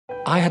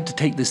I had to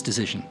take this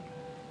decision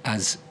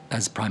as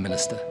Prime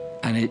Minister,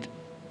 and it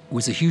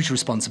was a huge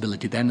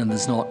responsibility then, and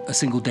there's not a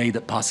single day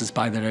that passes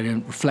by that I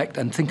don't reflect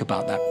and think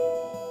about that.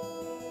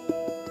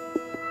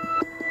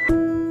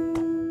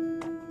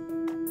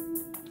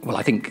 Well,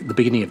 I think the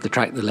beginning of the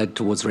track that led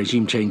towards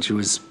regime change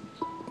was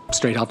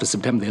straight after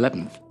September the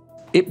 11th.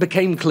 It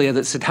became clear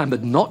that Saddam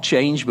had not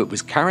changed but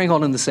was carrying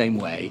on in the same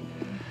way.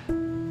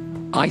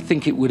 I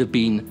think it would have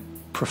been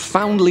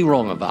profoundly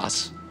wrong of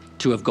us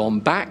to have gone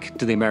back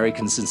to the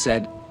Americans and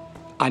said,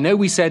 I know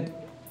we said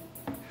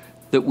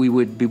that we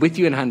would be with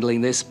you in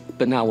handling this,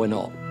 but now we're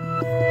not.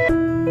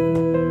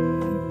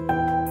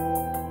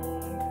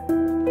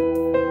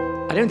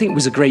 I don't think it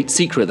was a great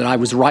secret that I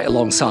was right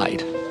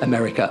alongside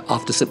America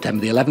after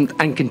September the 11th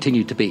and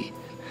continued to be.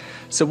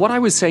 So what I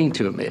was saying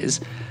to him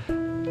is,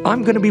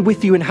 I'm going to be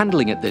with you in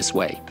handling it this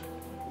way,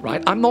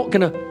 right? I'm not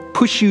going to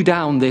push you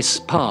down this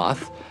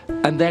path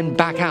and then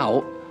back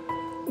out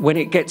when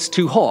it gets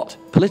too hot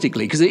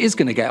politically, because it is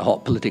going to get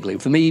hot politically.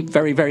 For me,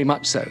 very, very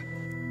much so.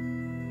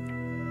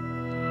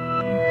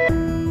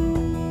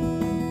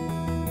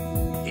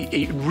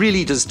 It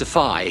really does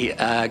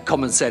defy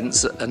common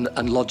sense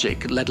and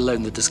logic, let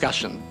alone the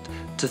discussion,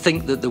 to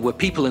think that there were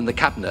people in the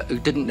cabinet who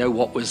didn't know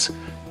what was,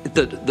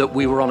 that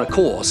we were on a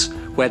course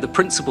where the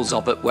principles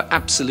of it were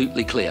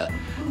absolutely clear.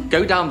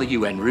 Go down the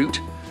UN route,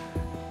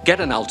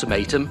 get an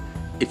ultimatum.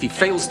 If he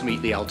fails to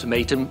meet the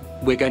ultimatum,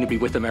 we're going to be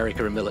with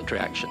America in military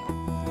action.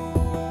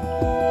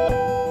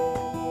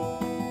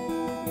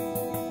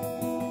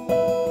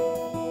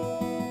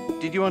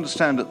 Did you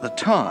understand at the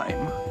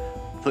time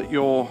that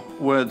your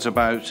words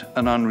about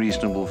an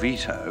unreasonable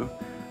veto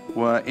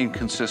were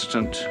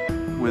inconsistent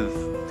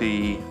with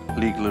the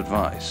legal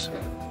advice?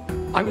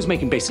 I was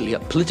making basically a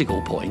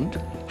political point.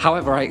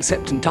 However, I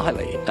accept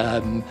entirely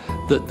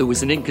that there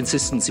was an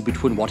inconsistency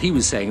between what he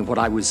was saying and what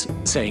I was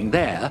saying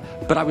there,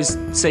 but I was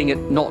saying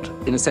it not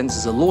in a sense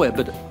as a lawyer,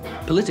 but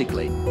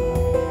politically.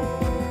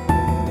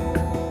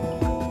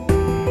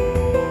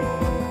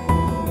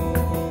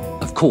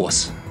 Of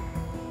course,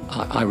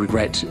 I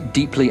regret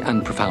deeply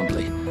and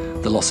profoundly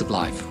the loss of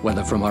life,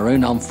 whether from our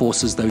own armed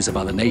forces, those of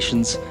other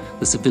nations,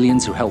 the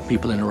civilians who help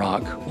people in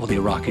Iraq, or the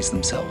Iraqis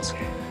themselves.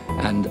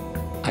 And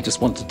I just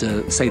wanted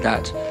to say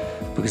that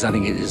because I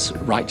think it is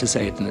right to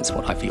say it, and it's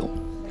what I feel.